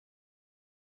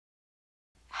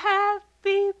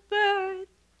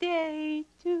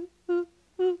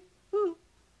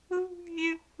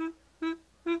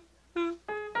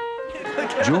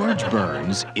George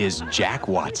Burns is Jack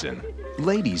Watson,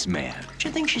 ladies' man. Do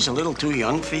you think she's a little too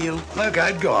young for you? Look,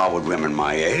 I'd go out with women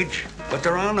my age, but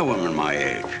there are no women my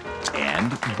age.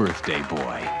 And birthday boy.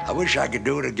 I wish I could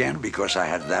do it again because I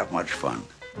had that much fun.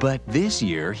 But this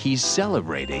year, he's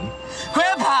celebrating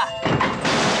Grandpa!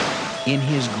 in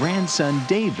his grandson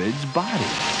David's body.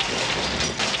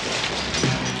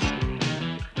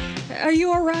 Are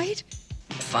you all right?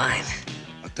 Fine.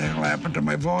 What the hell happened to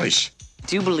my voice?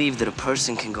 Do you believe that a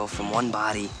person can go from one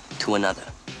body to another?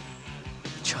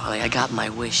 Charlie, I got my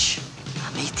wish.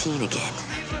 I'm 18 again.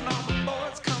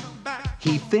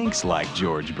 He thinks like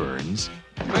George Burns,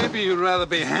 Maybe you'd rather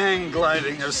be hang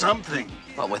gliding or something.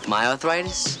 What, with my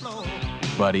arthritis?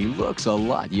 but he looks a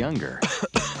lot younger.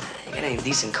 You got any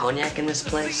decent cognac in this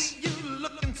place?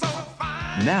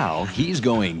 Now he's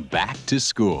going back to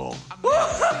school.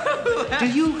 Do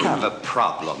you have a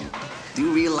problem? Do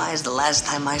you realize the last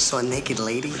time I saw a naked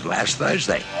lady? Last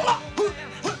Thursday.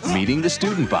 Meeting the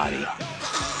student body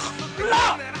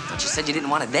But you said you didn't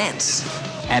want to dance.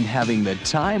 and having the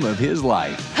time of his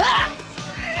life.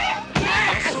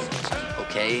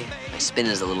 Okay, my spin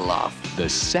is a little off. The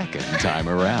second time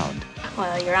around.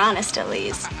 Well, you're honest at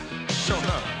least.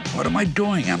 What am I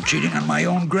doing? I'm cheating on my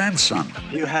own grandson.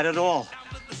 You had it all.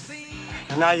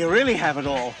 And now you really have it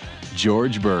all.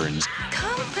 George Burns,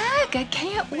 Come back. I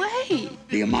can't wait.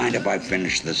 Do you mind if I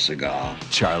finish this cigar?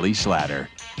 Charlie Slatter,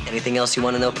 Anything else you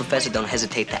want to know, Professor? Don't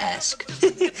hesitate to ask.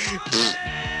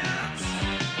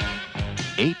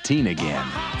 18 again.